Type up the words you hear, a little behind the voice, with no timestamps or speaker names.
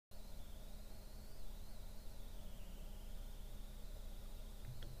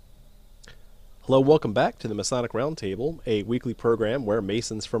Hello, welcome back to the Masonic Roundtable, a weekly program where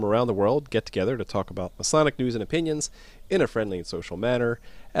Masons from around the world get together to talk about Masonic news and opinions in a friendly and social manner.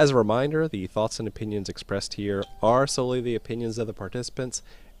 As a reminder, the thoughts and opinions expressed here are solely the opinions of the participants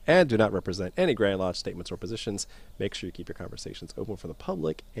and do not represent any Grand Lodge statements or positions. Make sure you keep your conversations open for the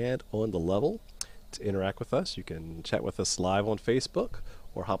public and on the level. To interact with us, you can chat with us live on Facebook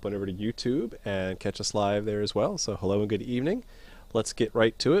or hop on over to YouTube and catch us live there as well. So hello and good evening. Let's get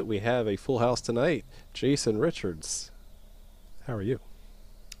right to it. We have a full house tonight. Jason Richards, how are you?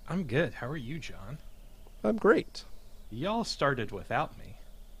 I'm good. How are you, John? I'm great. Y'all started without me.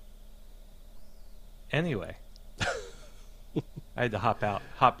 Anyway, I had to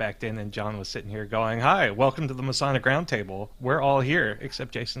hop back in, and John was sitting here going, "Hi, welcome to the Masonic Roundtable. We're all here,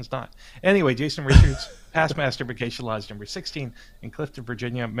 except Jason's not." Anyway, Jason Richards, past master Vacation Lodge number 16 in Clifton,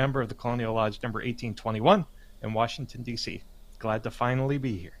 Virginia, member of the Colonial Lodge number 1821 in Washington, D.C. Glad to finally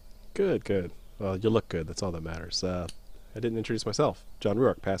be here. Good, good. Well, you look good. That's all that matters. I didn't introduce myself. John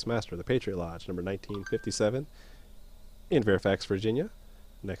Ruark, past master of the Patriot Lodge number 1957 in Fairfax, Virginia.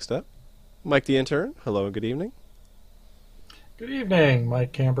 Next up, Mike the intern. Hello and good evening. Good evening,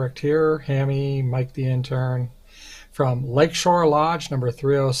 Mike Cambrecht here, Hammy, Mike the intern, from Lakeshore Lodge number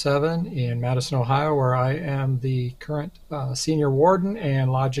 307 in Madison, Ohio, where I am the current senior warden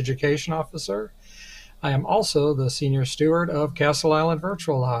and lodge education officer. I am also the senior steward of Castle Island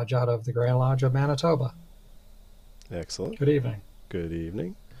Virtual Lodge out of the Grand Lodge of Manitoba. Excellent. Good evening. Good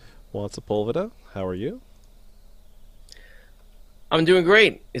evening. Juan Sepulveda, how are you? I'm doing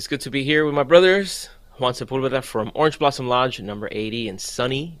great. It's good to be here with my brothers. Juan Sepulveda from Orange Blossom Lodge, number 80 in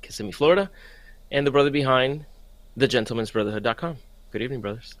sunny Kissimmee, Florida. And the brother behind, thegentleman'sbrotherhood.com. Good evening,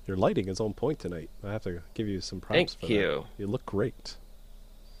 brothers. Your lighting is on point tonight. I have to give you some props Thank for you. that. You look great.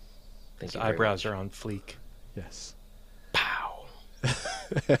 His eyebrows are on fleek. Yes. Pow.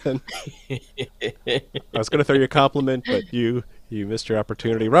 And I was going to throw you a compliment, but you missed your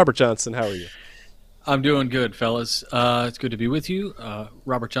opportunity. Robert Johnson, how are you? I'm doing good, fellas. It's good to be with you.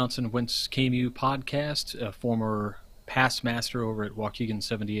 Robert Johnson, Whence Came You podcast, a former past master over at Waukegan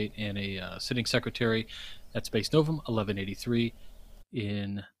 78 and a sitting secretary at Space Novum 1183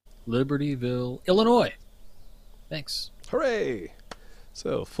 in Libertyville, Illinois. Thanks. Hooray!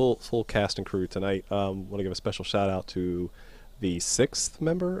 So full cast and crew tonight. Want to give a special shout out to the 6th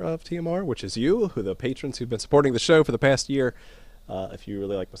member of TMR, which is you, who the patrons who've been supporting the show for the past year. If you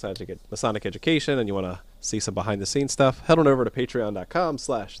really like Masonic education and you want to see some behind the scenes stuff, head on over to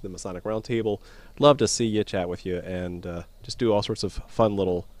patreon.com/the Masonic Roundtable. Love to see you, chat with you, and just do all sorts of fun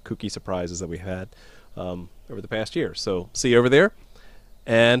little kooky surprises that we had over the past year. So see you over there,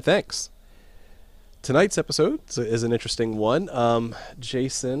 and thanks. Tonight's episode is an interesting one.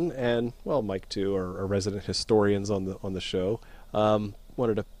 Jason and Mike too are resident historians on the show.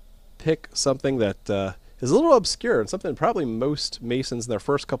 Wanted to pick something that is a little obscure and something probably most Masons in their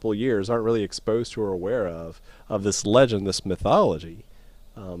first couple of years aren't really exposed to or aware of this legend, this mythology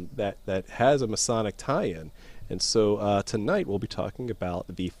that has a Masonic tie-in. And so tonight we'll be talking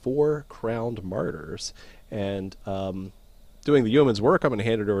about the Four Crowned Martyrs. And doing the yeoman's work, I'm going to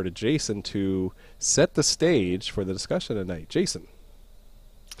hand it over to Jason to set the stage for the discussion tonight. Jason,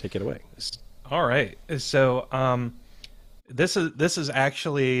 take it away. All right. So this is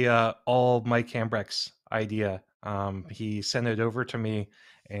actually all Mike Hambrecht's idea. He sent it over to me,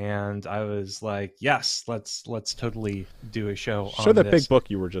 and I was like, "Yes, let's totally do a show." Show on that this. big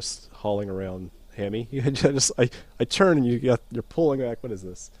book you were just hauling around, Hammy. I turn and you're pulling back. What is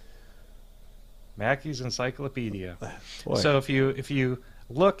this? Mackey's Encyclopedia. Boy. So if you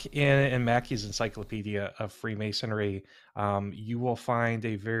look in Mackey's Encyclopedia of Freemasonry, you will find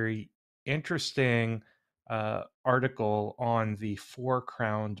a very interesting article on the Four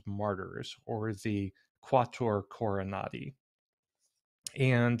Crowned Martyrs, or the Quattuor Coronati,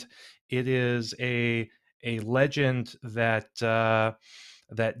 and it is a legend that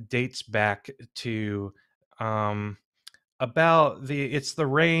that dates back to it's the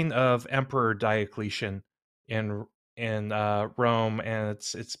reign of Emperor Diocletian in Rome, and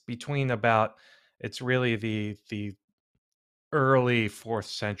it's between it's really the early 4th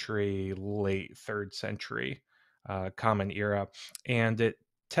century, late 3rd century Common Era, and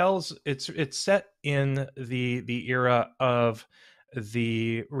it's set in the era of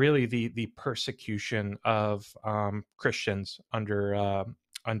the persecution of Christians under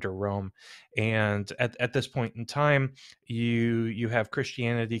Rome. And at this point in time, you have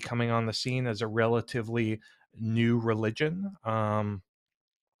Christianity coming on the scene as a relatively new religion, and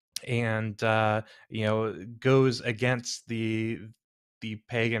goes against the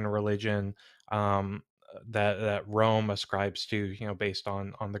pagan religion that Rome ascribes to, based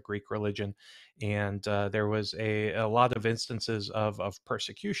on the Greek religion. And there was a lot of instances of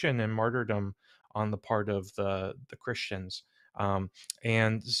persecution and martyrdom on the part of the Christians.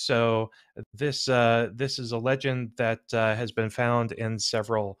 And so this is a legend that has been found in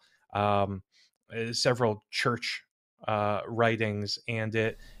several church writings, and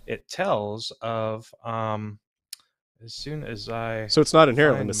it tells of as soon as I So it's not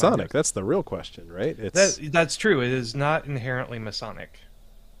inherently find my Masonic. notes. That's the real question, right? It's That's true. It is not inherently Masonic.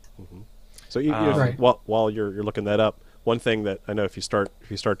 so you Right. while you're looking that up. One thing that I know, if you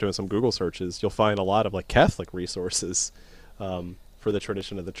start doing some Google searches, you'll find a lot of like Catholic resources for the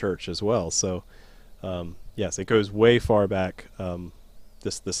tradition of the church as well. So yes, it goes way far back.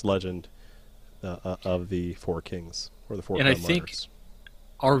 This legend of the Four Kings, or the Four And I Crowned think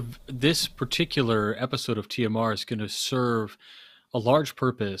Martyrs. this particular episode of TMR is going to serve a large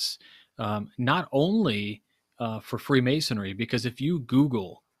purpose, not only for Freemasonry, because if you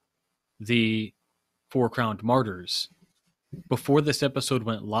Google the Four Crowned Martyrs, before this episode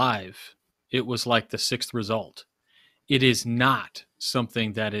went live, it was like the 6th result. It is not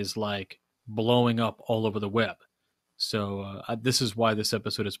something that is like blowing up all over the web. So this is why this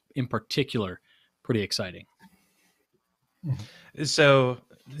episode is, in particular, pretty exciting. So,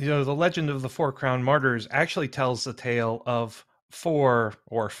 the legend of the Four Crowned Martyrs actually tells the tale of 4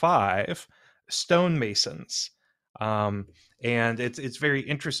 or 5 stonemasons. And it's very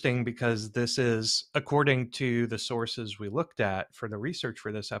interesting because this is, according to the sources we looked at for the research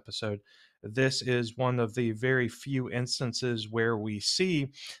for this episode, this is one of the very few instances where we see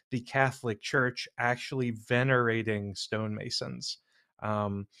the Catholic Church actually venerating stonemasons.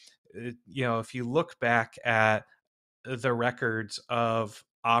 If you look back at the records of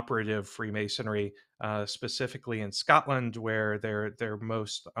operative Freemasonry, specifically in Scotland, where they're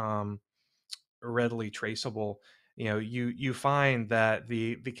most readily traceable. You find that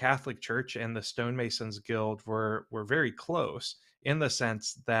the Catholic Church and the Stonemasons Guild were very close, in the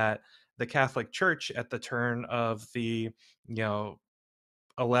sense that the Catholic Church at the turn of the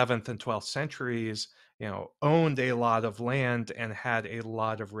 11th and 12th centuries, owned a lot of land and had a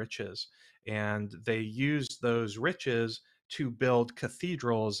lot of riches, and they used those riches to build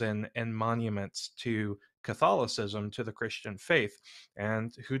cathedrals and monuments to Catholicism, to the Christian faith.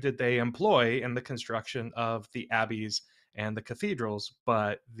 And who did they employ in the construction of the abbeys and the cathedrals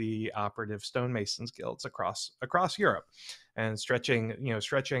but the operative stonemasons guilds across Europe, and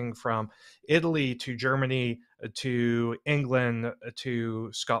stretching from Italy to Germany to England to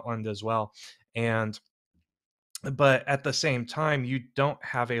Scotland as well. But at the same time, you don't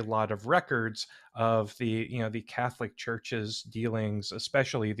have a lot of records of the Catholic Church's dealings,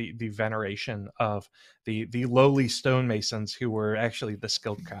 especially the veneration of the lowly stonemasons, who were actually the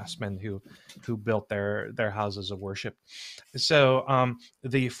skilled craftsmen who built their houses of worship. So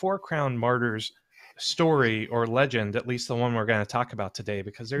the Four Crowned Martyrs story or legend, at least the one we're going to talk about today,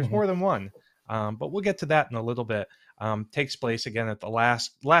 because there's more than one, but we'll get to that in a little bit, takes place again at the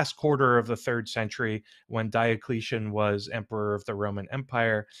last quarter of the 3rd century, when Diocletian was emperor of the Roman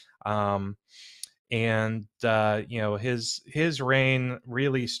Empire. And his reign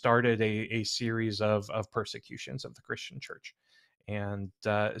really started a series of persecutions of the Christian church. And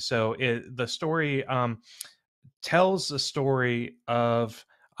so the story tells the story of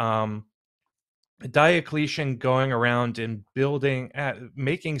Diocletian going around and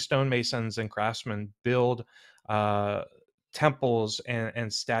making stonemasons and craftsmen build temples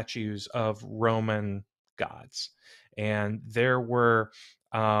and statues of Roman gods. And there were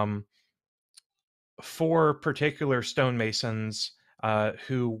 4 particular stonemasons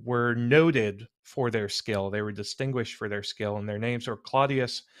who were noted for their skill. They were distinguished for their skill, and their names were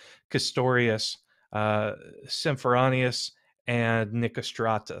Claudius, Castorius, Symphoronius, and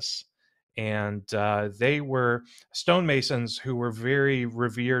Nicostratus. And they were stonemasons who were very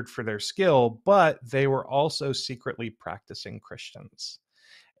revered for their skill, but they were also secretly practicing Christians.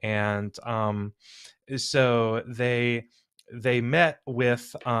 And so they met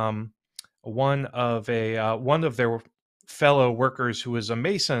with one of their fellow workers who was a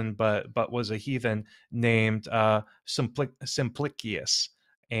Mason but was a heathen, named Simplicius.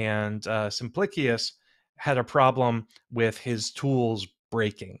 And Simplicius had a problem with his tools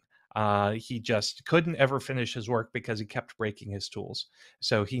breaking. He just couldn't ever finish his work because he kept breaking his tools.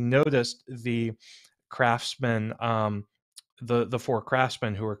 So he noticed the craftsmen, the 4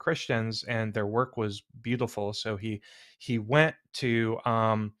 craftsmen who were Christians, and their work was beautiful. So he went to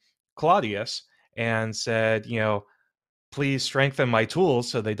Claudius and said, please strengthen my tools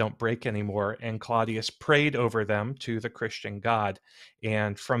so they don't break anymore. And Claudius prayed over them to the Christian God.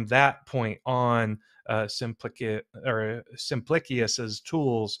 And from that point on, Simplicius's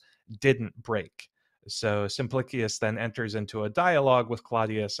tools didn't break. So Simplicius then enters into a dialogue with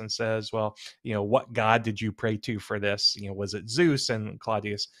Claudius and says, well, what God did you pray to for this? Was it Zeus? And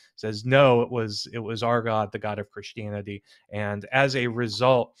Claudius says, no, it was our God, the God of Christianity. And as a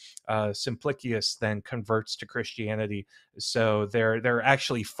result, Simplicius then converts to Christianity. So there are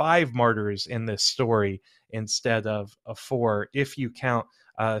actually 5 martyrs in this story instead of 4, if you count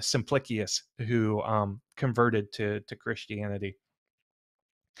Simplicius, who converted to Christianity.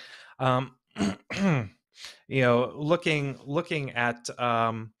 Looking at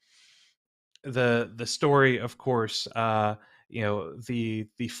the story, of course, the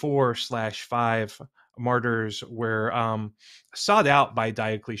 4/5 martyrs were sought out by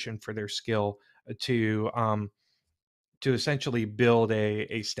Diocletian for their skill to essentially build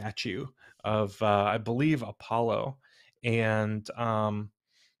a statue of, I believe, Apollo, and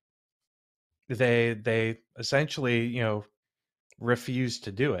they essentially refused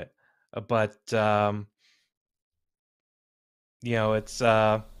to do it, but it's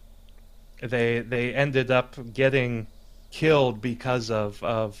they ended up getting killed because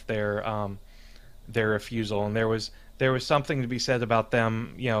of their refusal. And there was something to be said about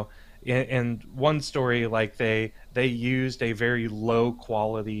them, in one story, like they used a very low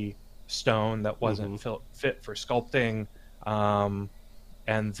quality stone that wasn't fit for sculpting,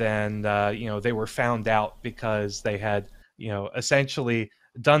 and then they were found out because they had essentially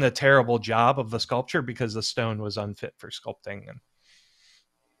done a terrible job of the sculpture because the stone was unfit for sculpting. And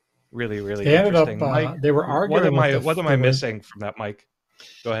really They ended interesting. up, Mike, they were arguing. what am I missing from that, Mike?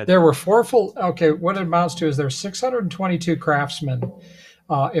 Go ahead. There were okay, what it amounts to is there's 622 craftsmen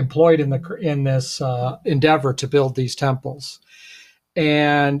employed in this endeavor to build these temples.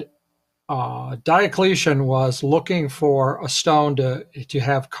 And Diocletian was looking for a stone to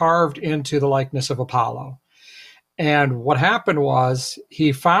have carved into the likeness of Apollo. And what happened was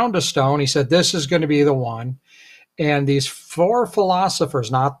he found a stone. He said, this is going to be the one. And these 4 philosophers,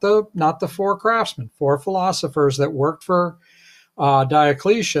 not the 4 craftsmen, 4 philosophers that worked for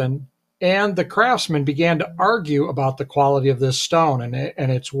Diocletian and the craftsmen began to argue about the quality of this stone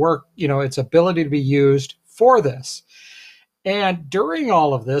and its work, its ability to be used for this. And during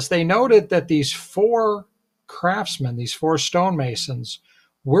all of this, they noted that these 4 craftsmen, these 4 stonemasons,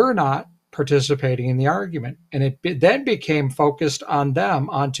 were not participating in the argument. And it then became focused on them,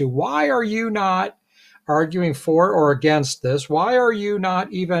 onto why are you not arguing for or against this? Why are you not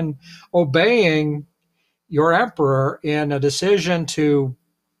even obeying your emperor in a decision to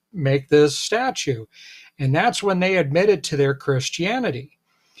make this statue? And that's when they admitted to their Christianity.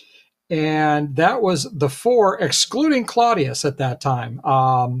 And that was the 4, excluding Claudius at that time.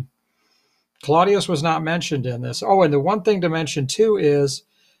 Claudius was not mentioned in this. Oh, and the one thing to mention too is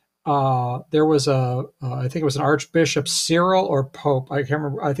there was I think it was an Archbishop Cyril or Pope, I can't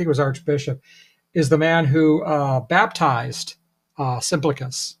remember, I think it was Archbishop, is the man who baptized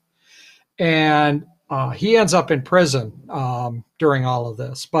Simplicus. And he ends up in prison during all of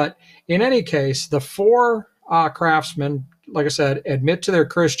this. But in any case, the 4 craftsmen, like I said, admit to their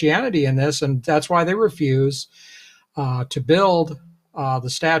Christianity in this, and that's why they refuse to build the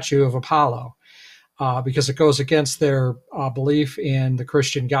statue of Apollo, because it goes against their belief in the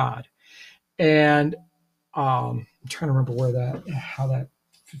Christian God. And I'm trying to remember how that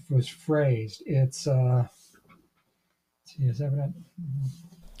was phrased. It's is evident.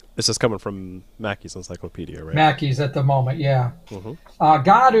 This is coming from Mackey's encyclopedia, right? Mackey's at the moment, yeah.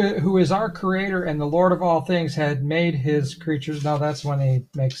 God, who is our creator and the Lord of all things, had made his creatures. No, that's when they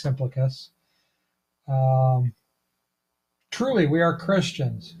make Simplicus. Truly, we are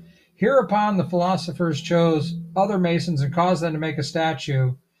Christians. Hereupon the philosophers chose other masons and caused them to make a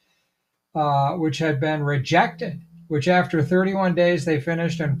statue which had been rejected, which after 31 days they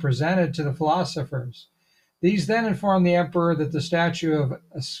finished and presented to the philosophers. These then informed the emperor that the statue of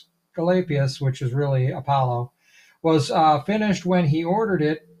Asclepius, which is really Apollo, was finished when he ordered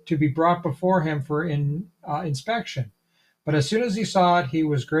it to be brought before him for inspection. But as soon as he saw it, he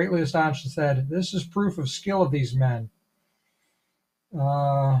was greatly astonished and said, "This is proof of skill of these men."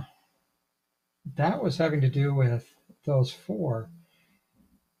 That was having to do with those 4.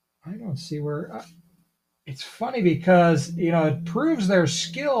 I don't see where... it's funny because, it proves their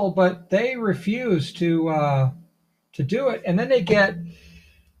skill, but they refuse to do it. And then they get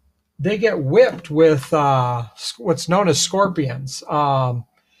whipped with what's known as scorpions.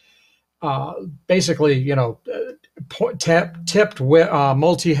 Basically, tipped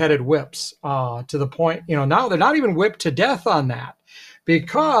multi-headed whips to the point, now they're not even whipped to death on that,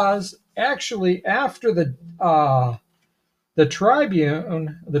 because actually after the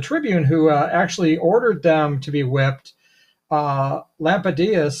tribune who actually ordered them to be whipped,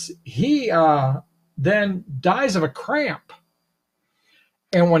 Lampadius, he then dies of a cramp.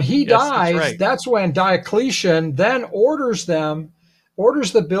 And when he dies, that's when Diocletian then orders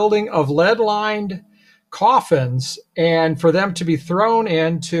the building of lead-lined coffins, and for them to be thrown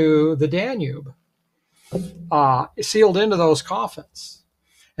into the Danube, sealed into those coffins.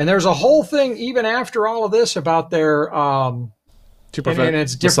 And there's a whole thing even after all of this about their and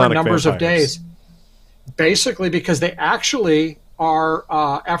it's different numbers of days, basically because they actually are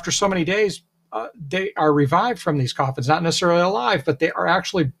after so many days they are revived from these coffins, not necessarily alive, but they are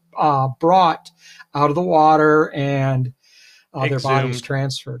actually brought out of the water, and their bodies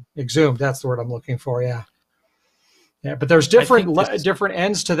transferred. Exhumed, that's the word I'm looking for. Yeah. But there's different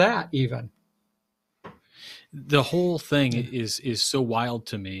ends to that. Even the whole thing is so wild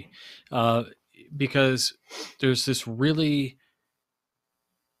to me, because there's this really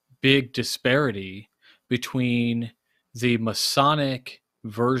big disparity between the Masonic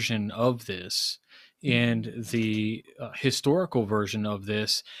version of this and the historical version of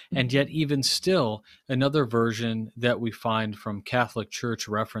this, and yet even still another version that we find from Catholic Church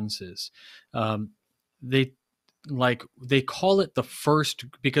references. They call it the first,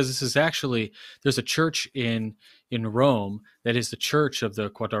 because this is actually, there's a church in Rome that is the Church of the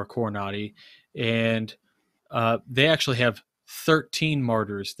Quattrocornati, and they actually have 13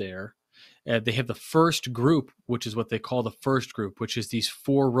 martyrs there. They have the first group, which is what they call the first group, which is these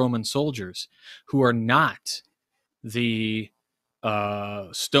 4 Roman soldiers who are not the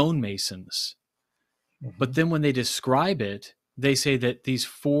stonemasons. Mm-hmm. But then when they describe it, they say that these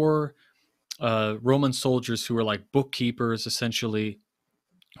 4 Roman soldiers who are like bookkeepers, essentially,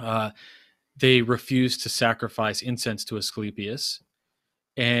 they refuse to sacrifice incense to Asclepius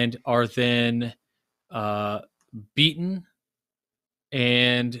and are then beaten,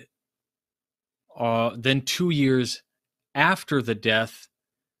 and then 2 years after the death,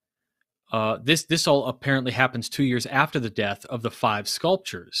 this all apparently happens 2 years after the death of the 5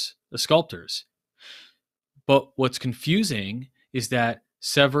 sculptors. But what's confusing is that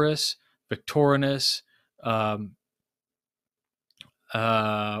Severus, Victorinus, what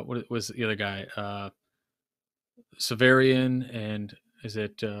was the other guy? Severian, and is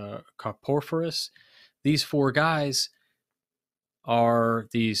it Carporphorus? These 4 guys are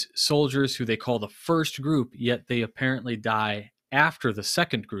these soldiers who they call the first group, yet they apparently die after the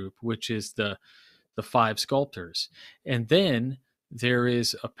second group, which is the 5 sculptors. And then there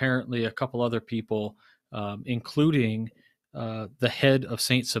is apparently a couple other people, including the head of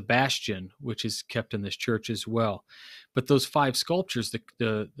Saint Sebastian, which is kept in this church as well. But those 5 sculptures,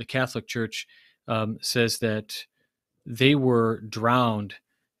 the Catholic Church says that they were drowned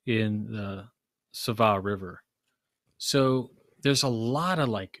in the Sava River. So there's a lot of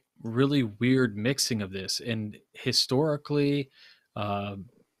really weird mixing of this, and historically, the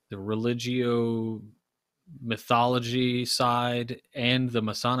religio mythology side and the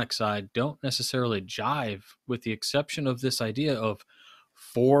Masonic side don't necessarily jive, with the exception of this idea of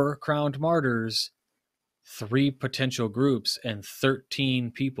 4 crowned martyrs, 3 potential groups, and 13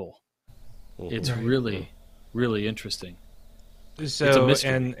 people. It's really, really interesting. So, it's a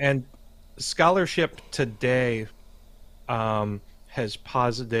mystery. And scholarship today has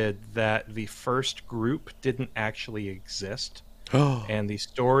posited that the first group didn't actually exist. And the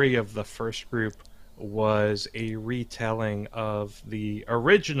story of the first group was a retelling of the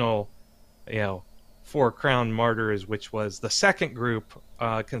original, Four Crowned Martyrs, which was the second group,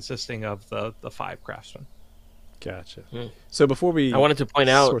 consisting of the 5 craftsmen. Gotcha. So before we I wanted to point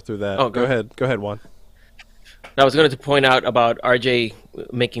out, sort through that, go ahead, Juan. I was going to point out about RJ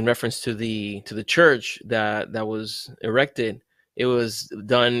making reference to the church that was erected. It was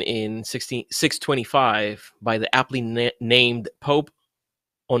done in 625 by the aptly named Pope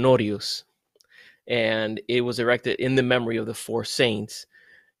Honorius, and it was erected in the memory of the 4 saints.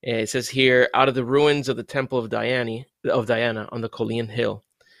 And it says here, out of the ruins of the Temple of Diana on the Coelian Hill.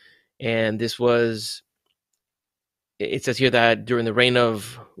 And this was, it says here that during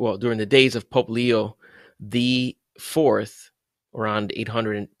the days of Pope Leo the Fourth, around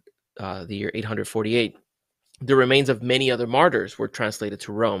 800, the year 848, the remains of many other martyrs were translated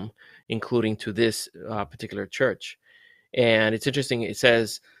to Rome, including to this particular church. And it's interesting. It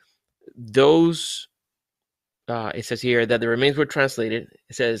says it says here that the remains were translated.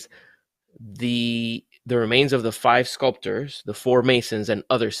 It says the remains of the 5 sculptors, the 4 masons, and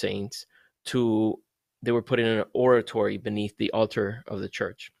other saints to they were put in an oratory beneath the altar of the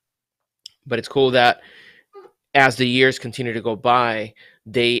church. But it's cool that as the years continue to go by,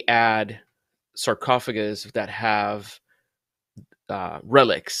 they add sarcophagus that have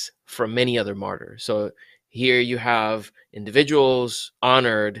relics from many other martyrs. So here you have individuals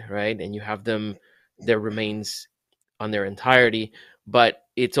honored, right? And you have their remains on their entirety. But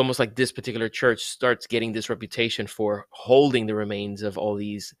it's almost like this particular church starts getting this reputation for holding the remains of all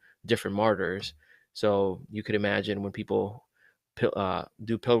these different martyrs. So you could imagine when people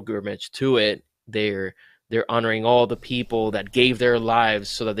do pilgrimage to it, they're honoring all the people that gave their lives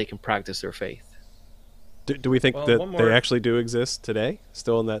so that they can practice their faith. Do we think that they actually do exist today,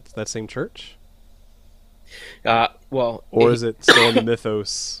 still in that same church? Or is it still in the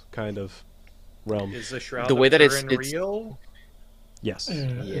mythos kind of realm? Is the Shroud the way of that Turin it's real? Yes.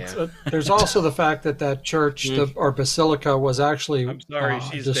 Yeah. There's also the fact that church or basilica was actually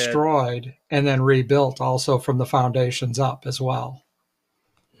destroyed and then rebuilt also from the foundations up as well.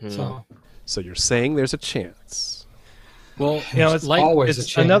 So you're saying there's a chance? Well, it's always a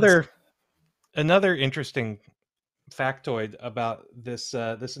chance. Another interesting factoid about this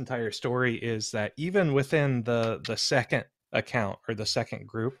entire story is that even within the second account or the second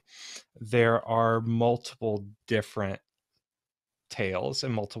group, there are multiple different tales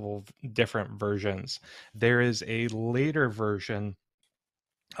and multiple different versions. There is a later version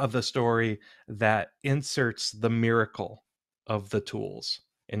of the story that inserts the miracle of the tools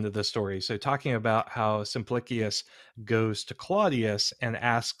into the story. So talking about how Simplicius goes to Claudius and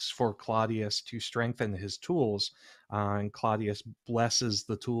asks for Claudius to strengthen his tools, and Claudius blesses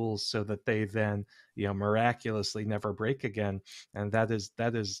the tools so that they then, miraculously never break again. And that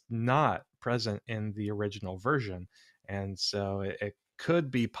is not present in the original version. And so it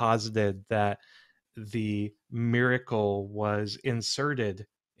could be posited that the miracle was inserted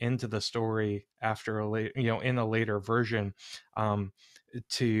into the story after in a later version,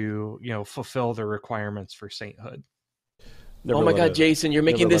 to fulfill the requirements for sainthood. Oh my God, Jason, you're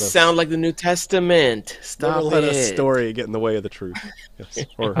making this sound like the New Testament. Stop never let a story get in the way of the truth. Yes.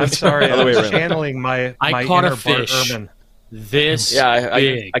 I'm sorry, I was channeling my I caught inner a fish. Bart Ehrman. This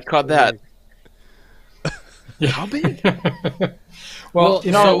I caught that. How big? Well,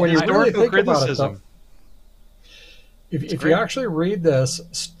 when you really think criticism. about it, if you actually read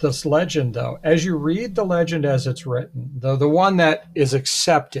this legend, though, as you read the legend as it's written, the one that is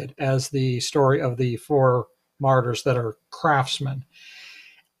accepted as the story of the four martyrs that are craftsmen,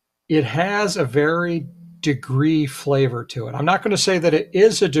 it has a very degree flavor to it. I'm not going to say that it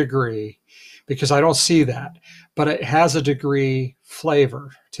is a degree because I don't see that, but it has a degree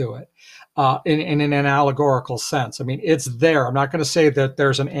flavor to it. In an allegorical sense. I mean, it's there. I'm not going to say that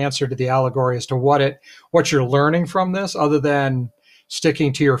there's an answer to the allegory as to what you're learning from this, other than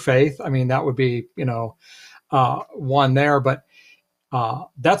sticking to your faith. I mean, that would be, one there. But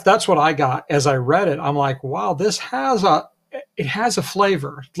that's what I got as I read it. I'm like, wow, this has a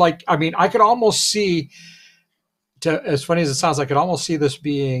flavor. Like, I mean, I could almost see, as funny as it sounds, I could almost see this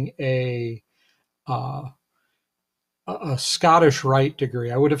being a Scottish Rite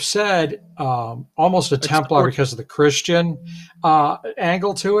degree. I would have said almost a Templar because of the Christian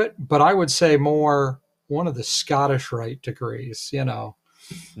angle to it, but I would say more one of the Scottish Rite degrees, It's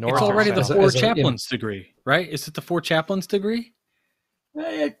already the Four Chaplains degree, right? Is it the Four Chaplains degree?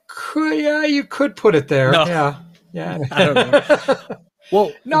 It could, you could put it there. No. Yeah. I don't know.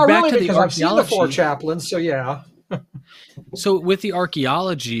 Well, no, really, because I've seen the Four Chaplains, so yeah. So with the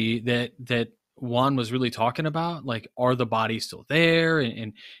archaeology that Juan was really talking about, like, are the bodies still there?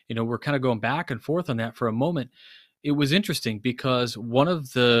 And we're kind of going back and forth on that for a moment. It was interesting because one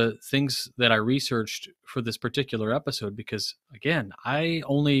of the things that I researched for this particular episode, because again, I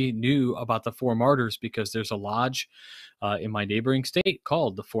only knew about the Four Martyrs because there's a lodge in my neighboring state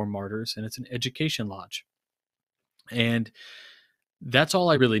called the Four Martyrs, and it's an education lodge. And that's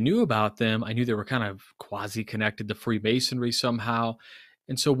all I really knew about them. I knew they were kind of quasi-connected to Freemasonry somehow.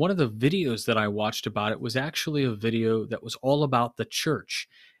 And so one of the videos that I watched about it was actually a video that was all about the church.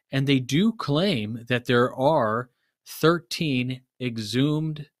 And they do claim that there are 13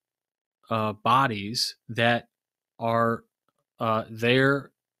 exhumed bodies that are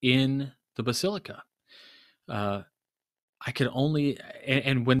there in the basilica. I could only,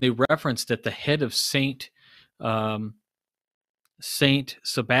 and when they referenced that the head of Saint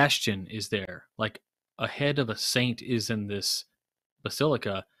Sebastian is there, like a head of a saint is in this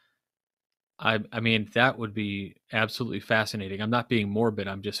basilica. I mean, that would be absolutely fascinating. I'm not being morbid.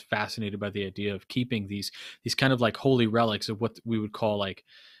 I'm just fascinated by the idea of keeping these kind of like holy relics of what we would call like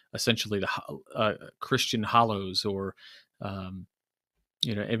essentially the Christian hollows or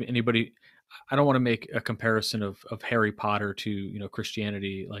Anybody. I don't want to make a comparison of Harry Potter to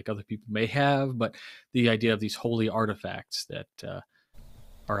Christianity like other people may have, but the idea of these holy artifacts that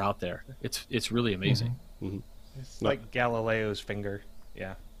are out there, it's really amazing. Mm-hmm. It's like Galileo's finger.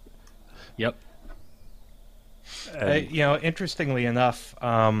 Yeah. Yep. Interestingly enough,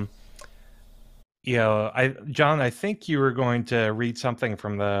 John, I think you were going to read something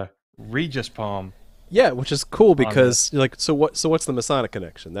from the Regis poem. Yeah, which is cool because so what's the Masonic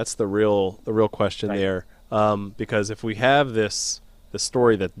connection? That's the real question there. Because if we have the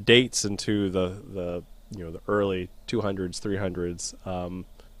story that dates into the early 200s, 300s,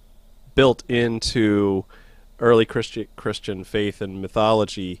 built into early Christian faith and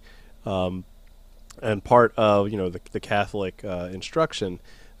mythology, and part of the Catholic instruction,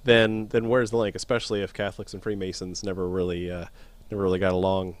 then where's the link? Especially if Catholics and Freemasons never really got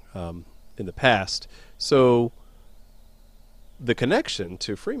along in the past. So the connection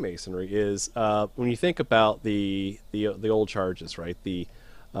to Freemasonry is when you think about the old charges, right? The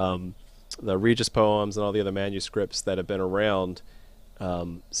Regis poems and all the other manuscripts that have been around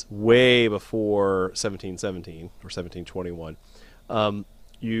way before 1717 or 1721.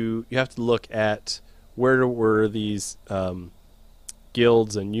 You have to look at where were these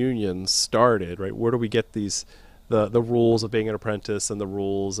guilds and unions started, right? Where do we get these the rules of being an apprentice and the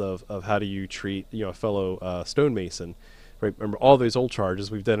rules of how do you treat a fellow stonemason, right? Remember all those old charges.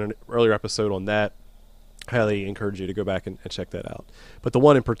 We've done an earlier episode on that. Highly encourage you to go back and check that out. But the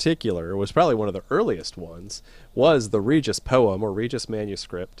one in particular was probably one of the earliest ones, was the Regis poem or Regis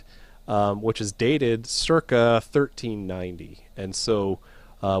manuscript, which is dated circa 1390. And so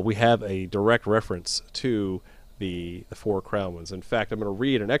we have a direct reference to the Four Crowned ones. In fact, I'm going to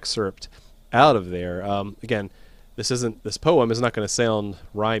read an excerpt out of there. Again, this poem is not going to sound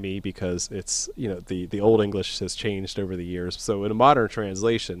rhymey because it's the Old English has changed over the years. So in a modern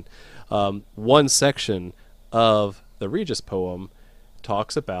translation, one section of the Regis poem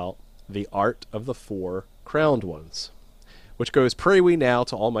talks about the art of the Four Crowned ones, which goes, "Pray we now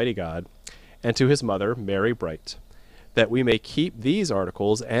to Almighty God and to his mother Mary Bright, that we may keep these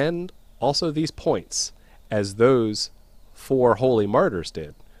articles and also these points as those four holy martyrs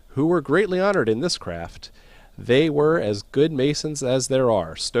did, who were greatly honored in this craft. They were as good masons as there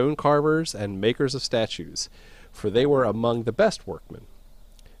are, stone carvers and makers of statues, for they were among the best workmen.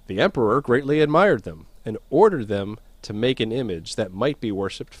 The emperor greatly admired them, and ordered them to make an image that might be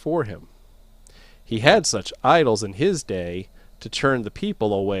worshipped for him. He had such idols in his day to turn the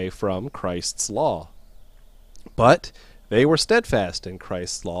people away from Christ's law. But they were steadfast in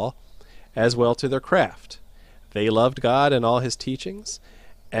Christ's law, as well to their craft. They loved God and all his teachings,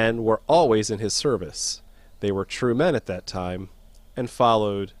 and were always in his service. They were true men at that time, and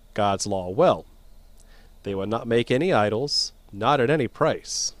followed God's law well. They would not make any idols, not at any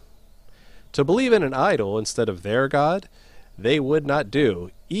price. To believe in an idol instead of their God, they would not do,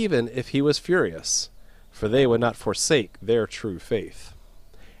 even if he was furious, for they would not forsake their true faith,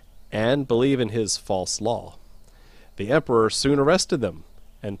 and believe in his false law. The emperor soon arrested them,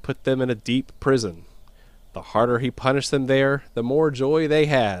 and put them in a deep prison. The harder he punished them there, the more joy they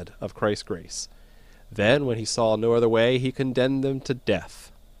had of Christ's grace. Then, when he saw no other way, he condemned them to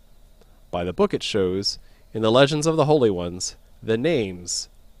death. By the book it shows, in the legends of the holy ones, the names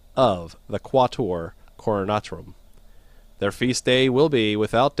of the Quatuor Coronatorum. Their feast day will be,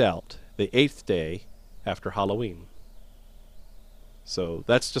 without doubt, the 8th day after Halloween." So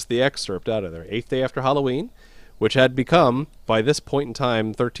that's just the excerpt out of there. 8th day after Halloween, which had become, by this point in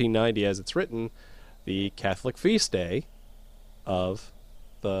time, 1390 as it's written, the Catholic feast day of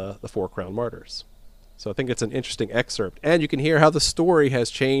the Four Crowned Martyrs. So I think it's an interesting excerpt. And you can hear how the story has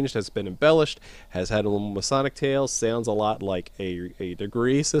changed, has been embellished, has had a little Masonic tales, sounds a lot like a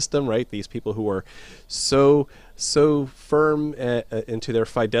degree system, right? These people who are so firm into their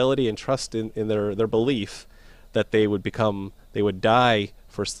fidelity and trust in their belief that they would die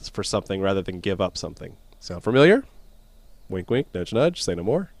for something rather than give up something. Sound familiar? Wink, wink, nudge, nudge, say no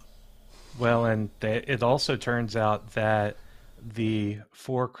more. Well, and it also turns out that the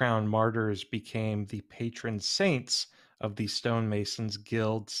Four Crowned Martyrs became the patron saints of the stonemasons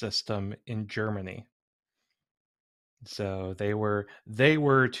guild system in Germany. So they were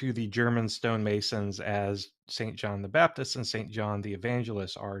to the German stonemasons as St. John the Baptist and St. John the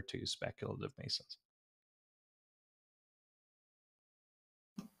Evangelist are to speculative masons.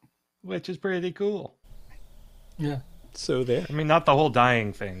 Which is pretty cool. Yeah. So there. I mean, not the whole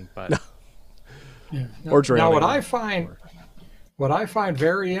dying thing, but Yeah. Or drowning. Now, what I find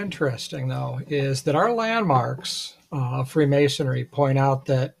very interesting, though, is that our landmarks of Freemasonry point out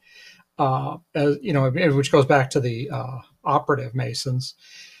that, which goes back to the operative Masons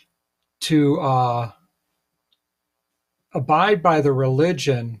to abide by the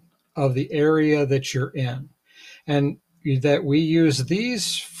religion of the area that you're in, and that we use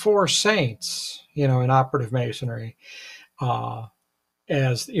these four saints, in operative Masonry,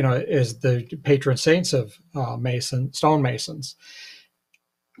 as as the patron saints of stonemasons,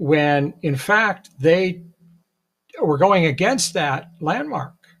 when in fact they were going against that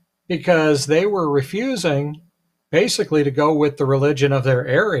landmark because they were refusing basically to go with the religion of their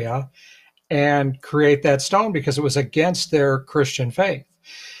area and create that stone because it was against their Christian faith.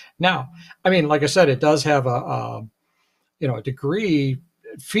 Now, I mean, like I said, it does have a degree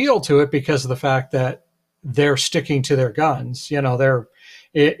feel to it because of the fact that they're sticking to their guns. They're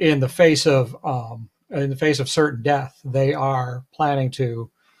in the face of certain death. They are planning to,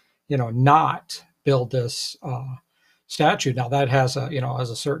 not build this statue. Now that has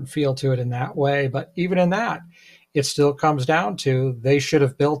a certain feel to it in that way, but even in that, it still comes down to they should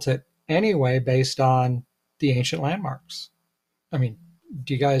have built it anyway based on the ancient landmarks. I mean,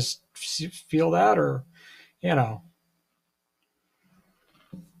 do you guys feel that, or what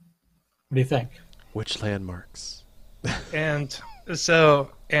do you think? Which landmarks? And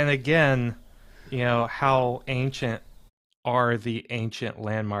so, and again, how ancient are the ancient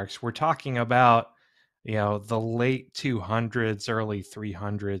landmarks? We're talking about, the late 200s, early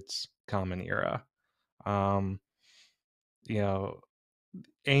 300s Common Era.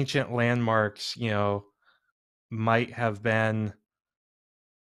 Ancient landmarks, might have been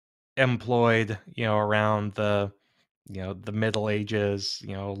employed, around the Middle Ages,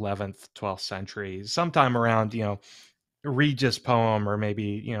 11th, 12th century, sometime around, Regis poem, or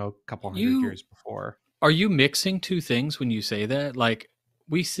maybe, a couple hundred years before. Are you mixing two things when you say that? Like,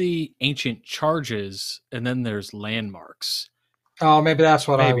 we see ancient charges and then there's landmarks. Oh, maybe that's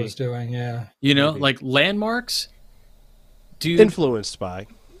what I was doing. Yeah. Like landmarks, dude. Influenced by.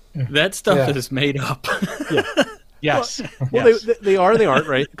 That stuff is made up. Yeah. Yes. Well, yes. they are and they aren't,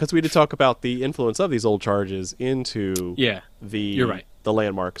 right? Because we did talk about the influence of these old charges into you're right. the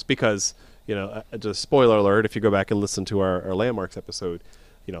landmarks. Because, just spoiler alert, if you go back and listen to our landmarks episode,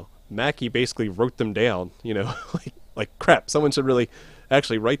 Mackey basically wrote them down, like crap. Someone should really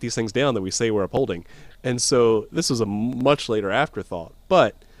actually write these things down that we say we're upholding. And so this was a much later afterthought.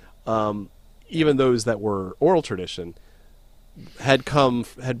 But even those that were oral tradition had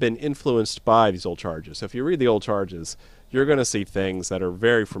been influenced by these old charges. So if you read the old charges, you're going to see things that are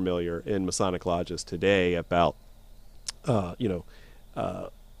very familiar in Masonic lodges today about,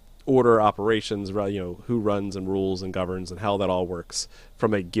 order operations, who runs and rules and governs and how that all works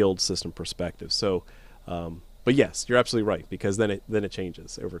from a guild system perspective. So, but yes, you're absolutely right, because then it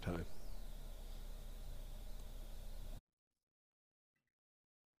changes over time.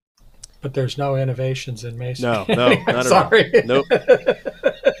 But there's no innovations in Masonry. No, not Sorry. at all. Nope.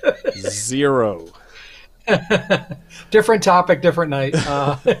 Zero. Different topic, different night.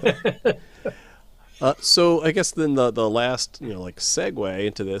 So I guess then the last, segue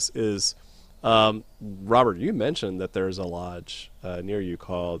into this is, Robert, you mentioned that there's a lodge near you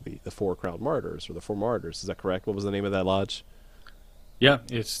called the Four Crowned Martyrs, or the Four Martyrs. Is that correct? What was the name of that lodge? Yeah,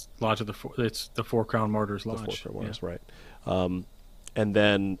 it's it's the Four Crowned Martyrs Lodge. The Four Crowned Martyrs, right. And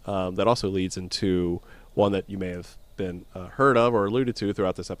then that also leads into one that you may have been heard of or alluded to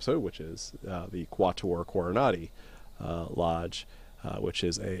throughout this episode, which is the Quattuor Coronati Lodge, which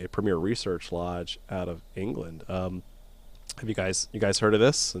is a premier research lodge out of England. Have you guys heard of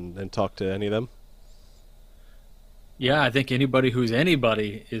this and talked to any of them? Yeah, I think anybody who's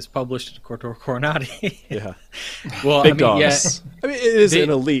anybody is published at Quattuor Coronati. Yeah. Well, Big dogs. Yeah. I mean, it is an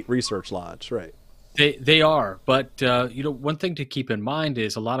elite research lodge, right? They are, but one thing to keep in mind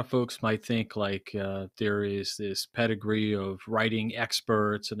is a lot of folks might think like there is this pedigree of writing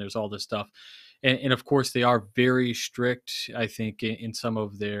experts and there's all this stuff, and of course they are very strict, I think, in some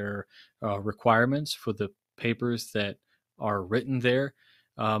of their requirements for the papers that are written there,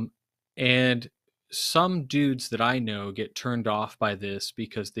 and some dudes that I know get turned off by this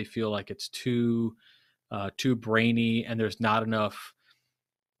because they feel like it's too brainy and there's not enough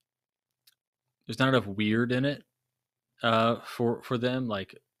weird in it for them,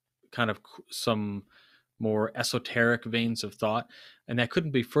 like kind of some more esoteric veins of thought, and that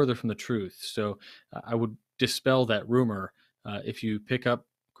couldn't be further from the truth. So I would dispel that rumor. If you pick up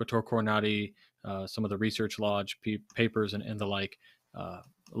Quattuor Coronati, some of the research lodge papers and the like, a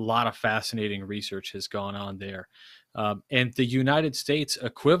lot of fascinating research has gone on there. And the United States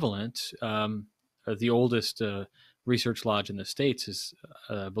equivalent, the oldest research lodge in the States is,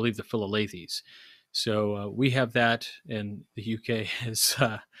 I believe, the Philalethes. So we have that, and the UK has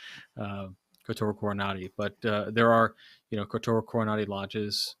Quattuor Coronati. But there are, Quattuor Coronati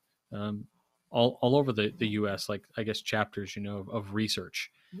lodges, all over the U.S. Like I guess chapters, of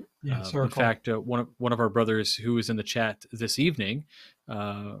research. Yeah, In fact, one of our brothers who is in the chat this evening,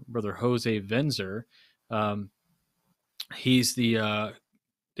 Brother Jose Venzer, he's the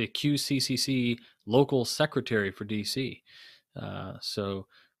QCCC local secretary for DC. So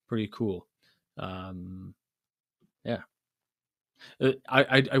pretty cool. Yeah.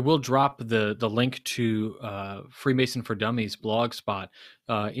 I will drop the link to Freemason for Dummies blog spot.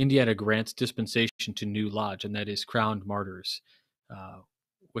 Indiana grants dispensation to new lodge, and that is Crowned Martyrs,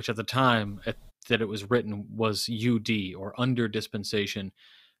 which at the time that it was written was UD, or under dispensation,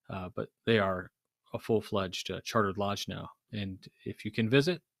 but they are a full-fledged chartered lodge now. And if you can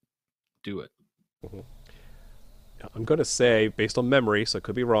visit, do it. Mm-hmm. I'm going to say, based on memory, so it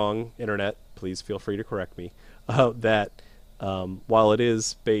could be wrong, internet, please feel free to correct me, that while it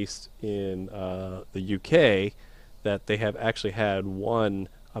is based in the UK, that they have actually had one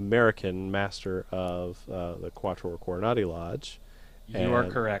American master of the Quattuor Coronati Lodge. You are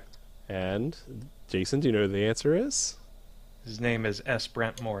correct. And, Jason, do you know who the answer is? His name is S.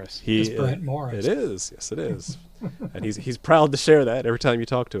 Brent Morris. It's Brent Morris. It is. Yes, it is. And he's proud to share that every time you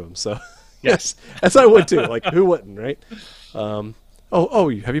talk to him. So, yes, as I would too. Like, who wouldn't, right?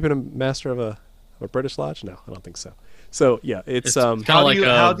 Have you been a master of a British lodge? No, I don't think so. So yeah, it's kind of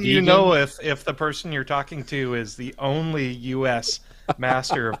how do you know if the person you're talking to is the only U.S.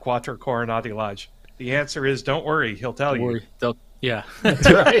 master of Quattuor Coronati Lodge? The answer is, don't worry, he'll tell you. Yeah,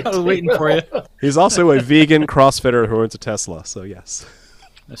 that's right. I was waiting for you. He's also a vegan CrossFitter who owns a Tesla. So yes,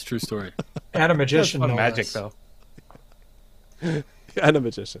 that's a true story. And a magician. That's magic though. And a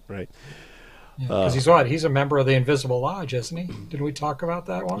magician, right? Because he's a member of the Invisible Lodge, isn't he? Didn't we talk about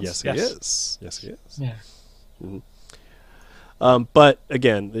that once? Yes, he is. Yes, he is. Yeah. Mm-hmm. But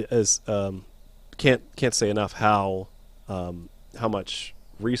again, as can't say enough how much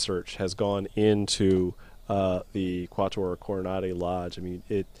research has gone into the Quattuor Coronati Lodge. I mean,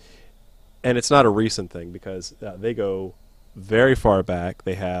 it's not a recent thing, because they go very far back.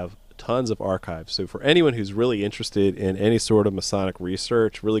 They have tons of archives. So for anyone who's really interested in any sort of Masonic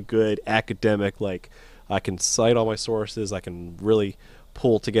research, really good academic, like I can cite all my sources, I can really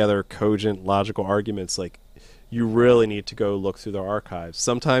pull together cogent, logical arguments, like you really need to go look through their archives.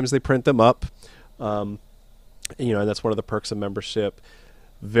 Sometimes they print them up, and that's one of the perks of membership.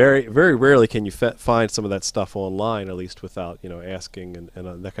 Very, very rarely can you find some of that stuff online, at least without asking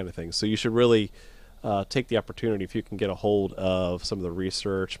and that kind of thing. So you should really take the opportunity, if you can get a hold of some of the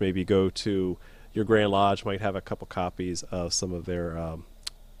research. Maybe go to your Grand Lodge, might have a couple copies of some of their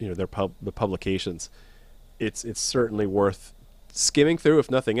the publications. It's certainly worth skimming through,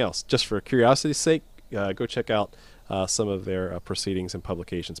 if nothing else, just for curiosity's sake. Go check out some of their proceedings and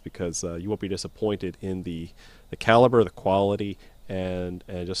publications, because you won't be disappointed in the caliber, the quality, and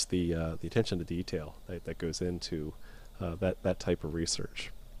just the attention to detail that goes into that type of research.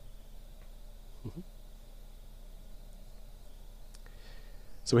 Mm-hmm.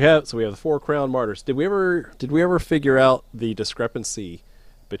 So we have the Four Crowned Martyrs. Did we ever figure out the discrepancy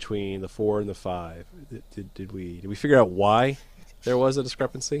between the 4 and the 5? Did we figure out why there was a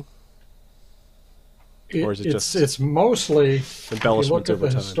discrepancy? Or is it's mostly embellishment over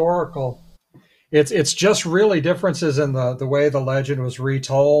time? Historical. It's just really differences in the way the legend was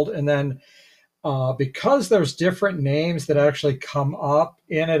retold, and then because there's different names that actually come up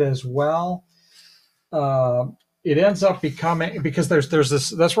in it as well. It ends up becoming, because there's this.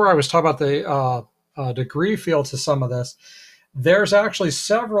 That's where I was talking about the degree field to some of this. There's actually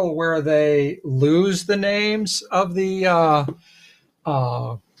several where they lose the names of the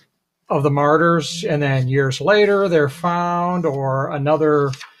martyrs, and then years later they're found, or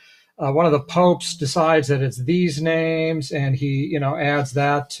another one of the popes decides that it's these names, and he adds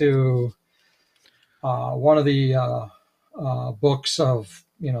that to one of the books of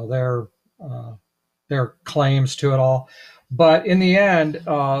their claims to it all. But in the end,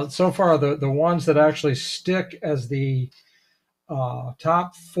 so far the ones that actually stick as the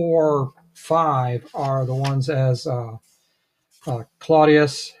top 4, 5 are the ones as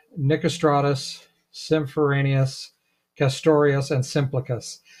Claudius, Nicostratus, Symphoranius, Castorius, and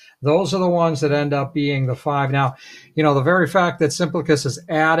Simplicus. Those are the ones that end up being the 5. Now, the very fact that Simplicus is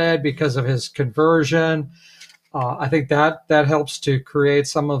added because of his conversion, I think that helps to create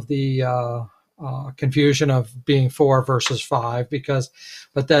some of the confusion of being 4 versus 5.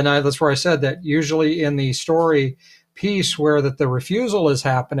 But then that's where I said that usually in the story piece where that the refusal is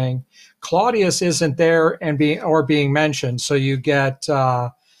happening, Claudius isn't there and being mentioned. So you get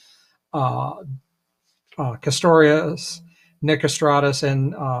Castorius, Nicostratus,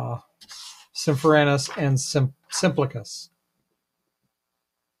 and Symphoranius, and Simplicus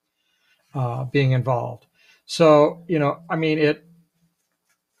being involved. So, I mean,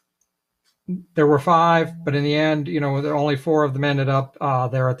 there were 5, but in the end, there only 4 of them ended up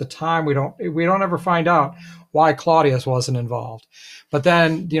there at the time. We don't ever find out why Claudius wasn't involved. But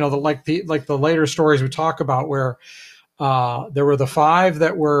then, like the later stories we talk about, where there were the 5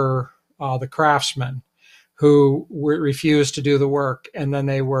 that were the craftsmen who refused to do the work, and then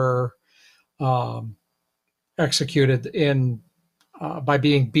they were executed by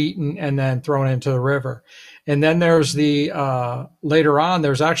being beaten and then thrown into the river. And then there's later on,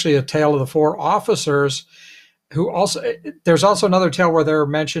 there's actually a tale of the 4 officers there's also another tale where they're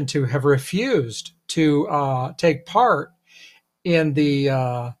mentioned to have refused to take part in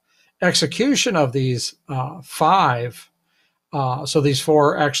the execution of these 5. So these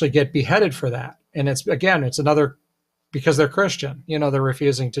 4 actually get beheaded for that. And it's another, because they're Christian, they're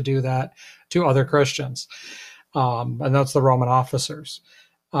refusing to do that to other Christians. And that's the Roman officers.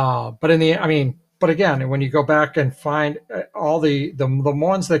 But again, when you go back and find all the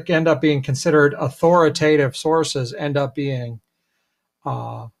ones that end up being considered authoritative sources end up being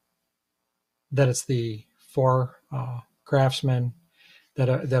that it's the 4 craftsmen that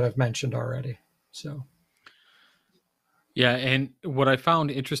I've mentioned already. So. Yeah, and what I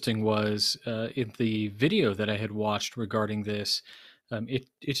found interesting was in the video that I had watched regarding this, it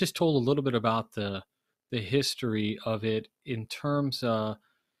just told a little bit about the history of it in terms of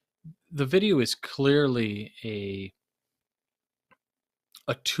the video is clearly a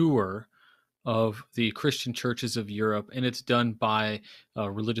tour of the Christian churches of Europe, and it's done by a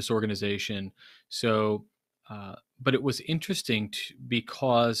religious organization. So, but it was interesting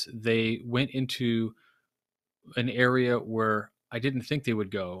because they went into an area where I didn't think they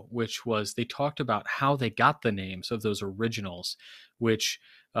would go, which was they talked about how they got the names of those originals, which,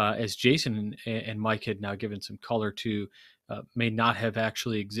 as Jason and Mike had now given some color to, may not have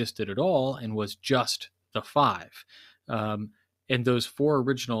actually existed at all and was just the 5. And those 4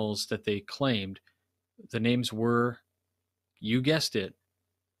 originals that they claimed, the names were, you guessed it,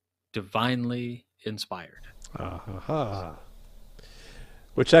 divinely inspired. Uh-huh.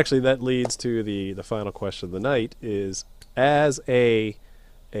 Which actually that leads to the final question of the night is, as a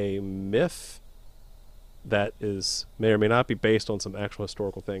myth that may or may not be based on some actual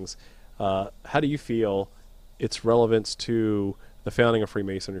historical things, how do you feel its relevance to the founding of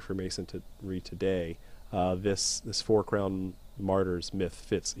Freemasonry today? This Four Crowned Martyrs myth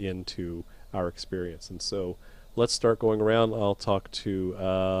fits into our experience. And so let's start going around. I'll talk to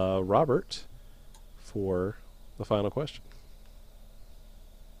Robert for the final question.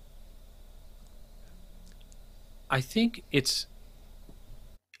 I think it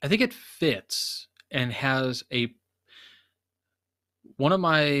fits and has one of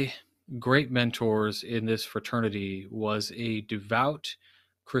my great mentors in this fraternity was a devout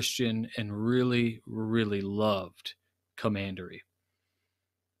Christian and really, really loved Commandery.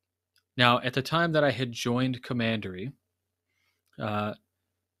 Now, at the time that I had joined Commandery,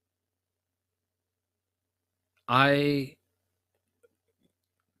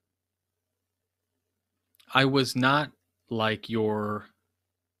 I was not like your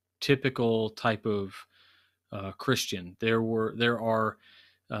typical type of Christian. There are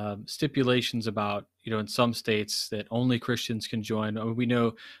stipulations about, in some states that only Christians can join. I mean, we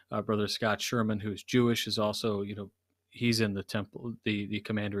know Brother Scott Sherman, who's Jewish, is also, he's in the temple, the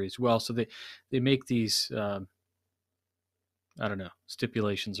commandery as well. So they make these, I don't know,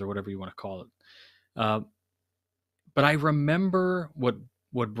 stipulations or whatever you want to call it. But I remember what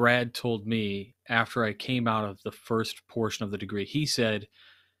Brad told me after I came out of the first portion of the degree. He said,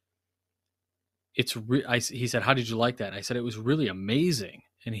 he said, how did you like that? I said, it was really amazing.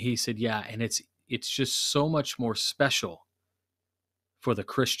 And he said, yeah, and it's just so much more special for the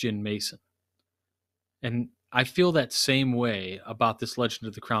Christian Mason. And I feel that same way about this Legend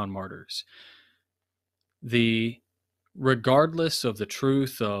of the Crowned Martyrs. Regardless of the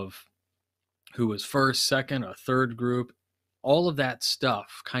truth of who was first, second, or third group, all of that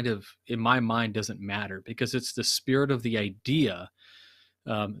stuff kind of, in my mind, doesn't matter, because it's the spirit of the idea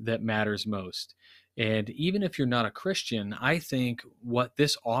that matters most. And even if you're not a Christian, I think what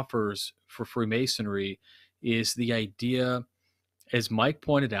this offers for Freemasonry is the idea, as Mike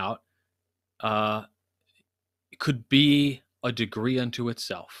pointed out, it could be a degree unto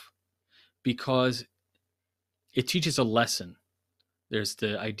itself, because it teaches a lesson. There's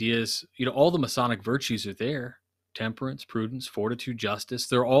the ideas, all the Masonic virtues are there: temperance, prudence, fortitude, justice.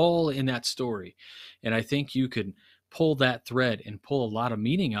 They're all in that story. And I think you could pull that thread and pull a lot of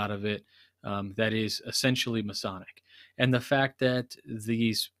meaning out of it that is essentially Masonic. And the fact that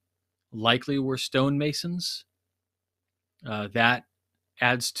these likely were stonemasons, That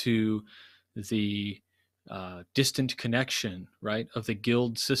adds to the distant connection, right, of the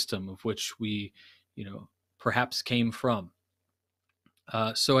guild system of which we, perhaps came from.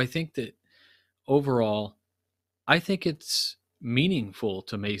 So I think that overall, I think it's meaningful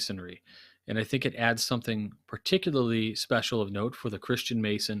to Masonry. And I think it adds something particularly special of note for the Christian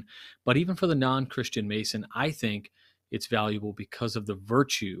Mason. But even for the non Christian Mason, I think it's valuable because of the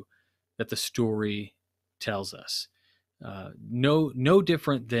virtue that the story tells us. No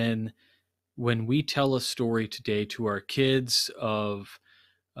different than when we tell a story today to our kids of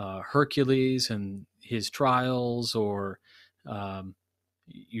Hercules and his trials, or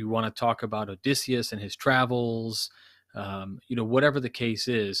you want to talk about Odysseus and his travels, whatever the case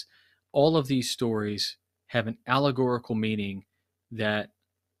is, all of these stories have an allegorical meaning that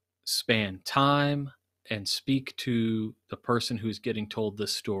span time and speak to the person who's getting told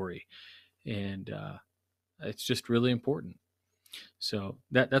this story. And it's just really important. So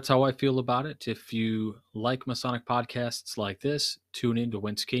that's how I feel about it. If you like Masonic podcasts like this, tune in to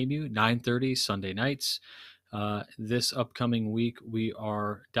Whence Came You, 9:30 Sunday nights. This upcoming week, we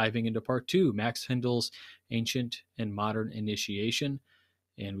are diving into part 2, Max Hindel's Ancient and Modern Initiation.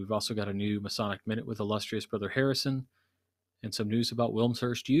 And we've also got a new Masonic Minute with illustrious Brother Harrison and some news about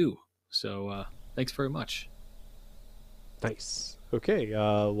Wilmshurst U. So thanks very much. Nice. Okay,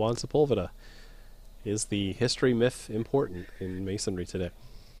 Juan Sepulveda. Is the history myth important in Masonry today?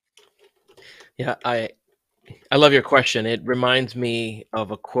 Yeah, I love your question. It reminds me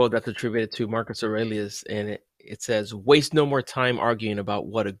of a quote that's attributed to Marcus Aurelius, and it says, "Waste no more time arguing about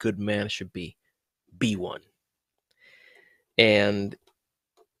what a good man should be. Be one." And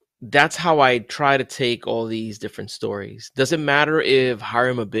that's how I try to take all these different stories. Does it matter if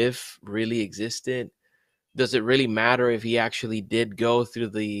Hiram Abiff really existed? Does it really matter if he actually did go through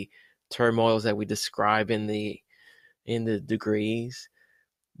the turmoils that we describe in the degrees?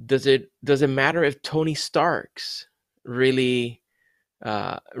 Does it matter if Tony Starks really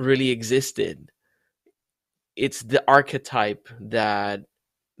existed? It's the archetype that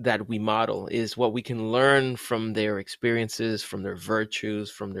we model, is what we can learn from their experiences, from their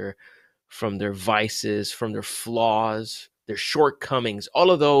virtues, from their vices, from their flaws, their shortcomings. All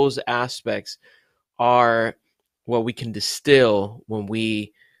of those aspects are what we can distill when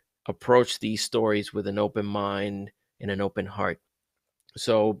we approach these stories with an open mind and an open heart.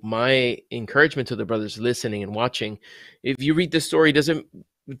 So my encouragement to the brothers listening and watching, if you read the story,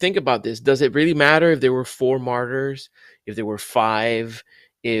 think about this. Does it really matter if there were 4 martyrs, if there were 5,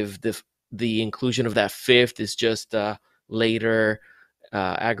 if the inclusion of that 5th is just a later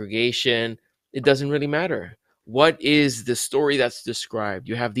aggregation? It doesn't really matter. What is the story that's described?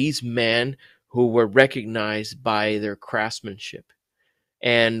 You have these men who were recognized by their craftsmanship.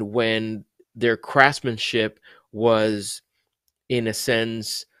 And when their craftsmanship was, in a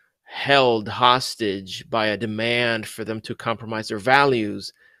sense, held hostage by a demand for them to compromise their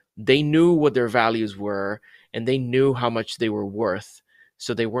values, they knew what their values were, and they knew how much they were worth.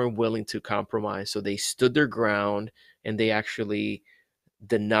 So they weren't willing to compromise. So they stood their ground, and they actually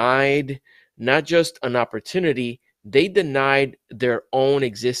denied not just an opportunity, they denied their own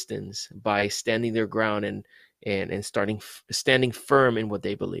existence by standing their ground and standing firm in what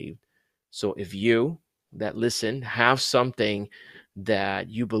they believed. So if you that listen have something that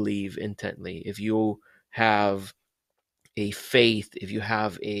you believe intently, if you have a faith, if you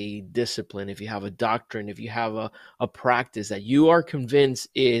have a discipline, if you have a doctrine, if you have a practice that you are convinced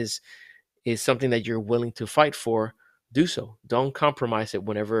is something that you're willing to fight for, do so. Don't compromise it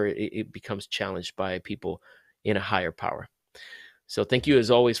whenever it becomes challenged by people in a higher power. So thank you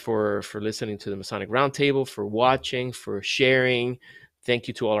as always for listening to the Masonic Roundtable, for watching, for sharing. Thank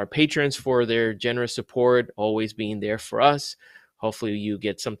you to all our patrons for their generous support, always being there for us. Hopefully you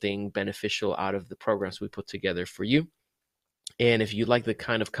get something beneficial out of the programs we put together for you. And if you like the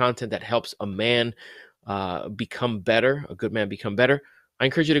kind of content that helps a man become better, a good man become better, I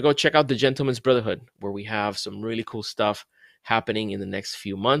encourage you to go check out the Gentleman's Brotherhood, where we have some really cool stuff happening in the next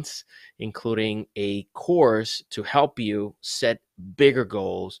few months, including a course to help you set bigger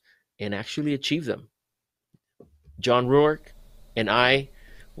goals and actually achieve them. John Ruark and I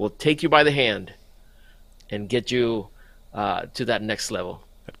will take you by the hand and get you to that next level.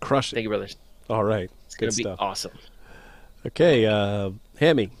 Crush it. Thank you, brothers. All right. It's going to be awesome. Okay,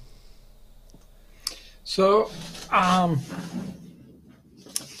 Hammy. So,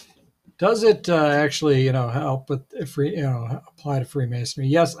 does it actually, help with apply to Freemasonry?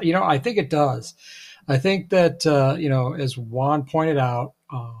 Yes, I think it does. I think that as Juan pointed out,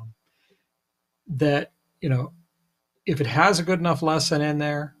 that if it has a good enough lesson in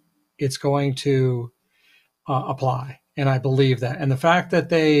there, it's going to apply. And I believe that. And the fact that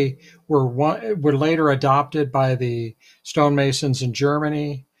they were later adopted by the stonemasons in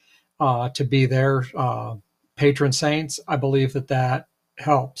Germany to be their patron saints, I believe that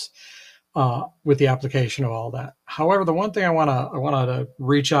helps with the application of all that. However, the one thing I wanted to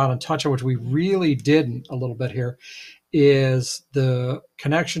reach out and touch on, which we really didn't a little bit here, is the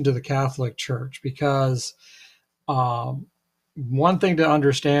connection to the Catholic Church. Because one thing to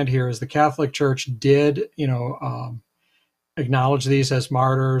understand here is the Catholic Church did, acknowledge these as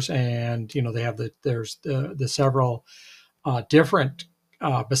martyrs, and they have there's the several different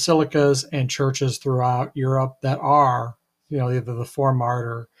basilicas and churches throughout Europe that are, either the Four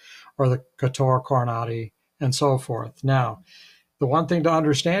Martyr or the Four Crowned Martyrs and so forth. Now, the one thing to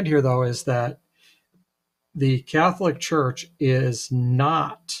understand here, though, is that the Catholic Church is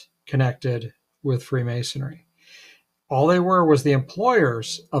not connected with Freemasonry. All they were was the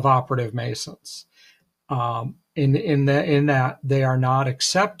employers of operative Masons. In that they are not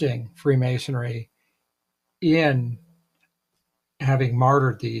accepting Freemasonry in having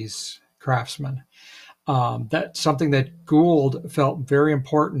martyred these craftsmen. That's something that Gould felt very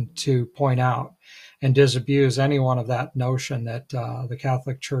important to point out and disabuse anyone of that notion that the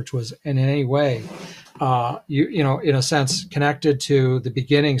Catholic Church was in any way, in a sense, connected to the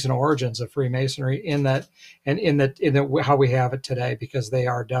beginnings and origins of Freemasonry in that how we have it today, because they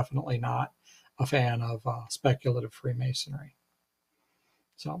are definitely not a fan of speculative Freemasonry.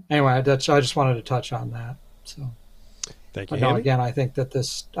 So anyway, I just wanted to touch on that. So. Thank you. No, again, I think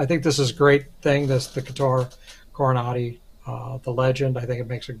this is a great thing. The Four Crowned Martyrs, the legend. I think it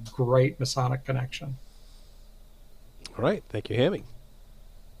makes a great Masonic connection. All right, thank you, Hammy.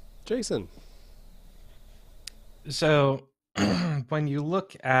 Jason. So, when you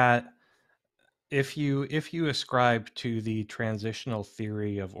look at if you ascribe to the transitional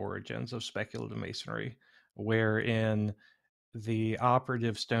theory of origins of speculative Masonry, wherein the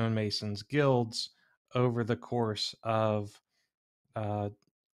operative stonemasons guilds over the course of 100+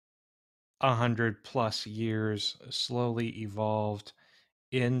 years slowly evolved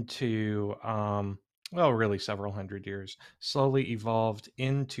into really several hundred years slowly evolved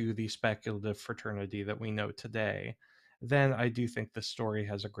into the speculative fraternity that we know today, then I do think the story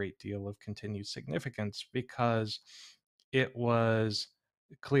has a great deal of continued significance, because it was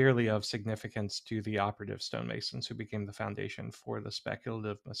clearly of significance to the operative stonemasons who became the foundation for the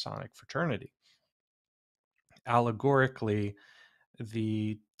speculative Masonic fraternity. Allegorically,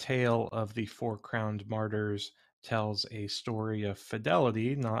 the tale of the Four Crowned Martyrs tells a story of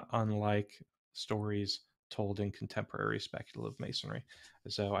fidelity, not unlike stories told in contemporary speculative Masonry.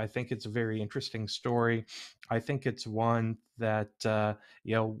 So I think it's a very interesting story. I think it's one that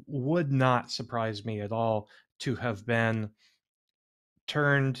would not surprise me at all to have been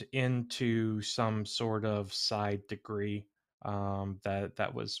turned into some sort of side degree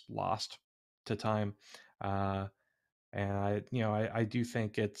that was lost to time. And I do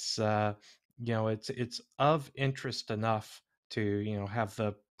think it's it's of interest enough to have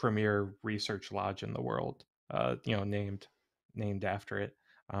the premier research lodge in the world named after it.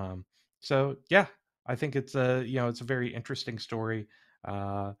 So yeah, I think it's it's a very interesting story.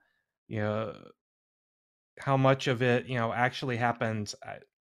 You know how much of it actually happened,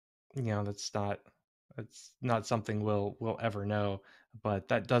 that's not something we'll ever know, but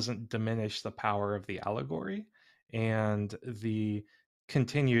that doesn't diminish the power of the allegory and the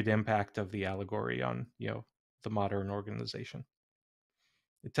continued impact of the allegory on the modern organization.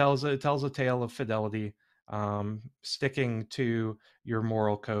 It tells a tale of fidelity, sticking to your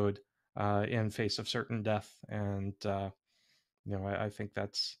moral code in face of certain death, and I think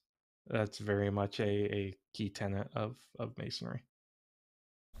that's very much a key tenet of Masonry.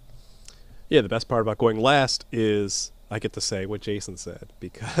 Yeah, the best part about going last is I get to say what Jason said,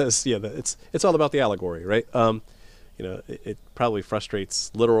 because it's all about the allegory, right? It probably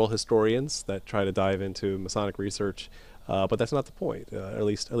frustrates literal historians that try to dive into Masonic research, but that's not the point. At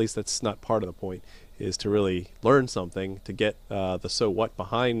least that's not part of the point. Is to really learn something, to get the so what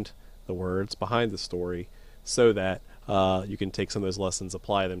behind the words, behind the story, so that you can take some of those lessons,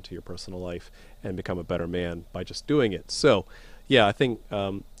 apply them to your personal life, and become a better man by just doing it. So, yeah, I think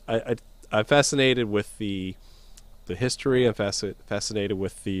I'm fascinated with the history. I'm fascinated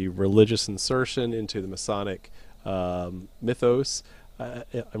with the religious insertion into the Masonic mythos.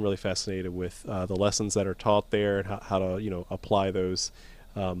 I'm really fascinated with the lessons that are taught there, and how to apply those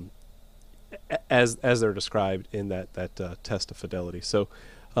as they're described in that test of fidelity. So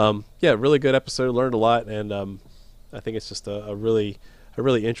really good episode. Learned a lot, and I think it's just a really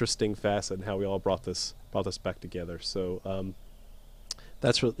interesting facet in how we all brought this back together. So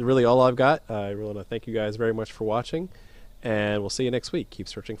that's really all I've got. I really want to thank you guys very much for watching, and we'll see you next week. Keep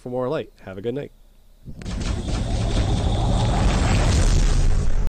searching for more light. Have a good night.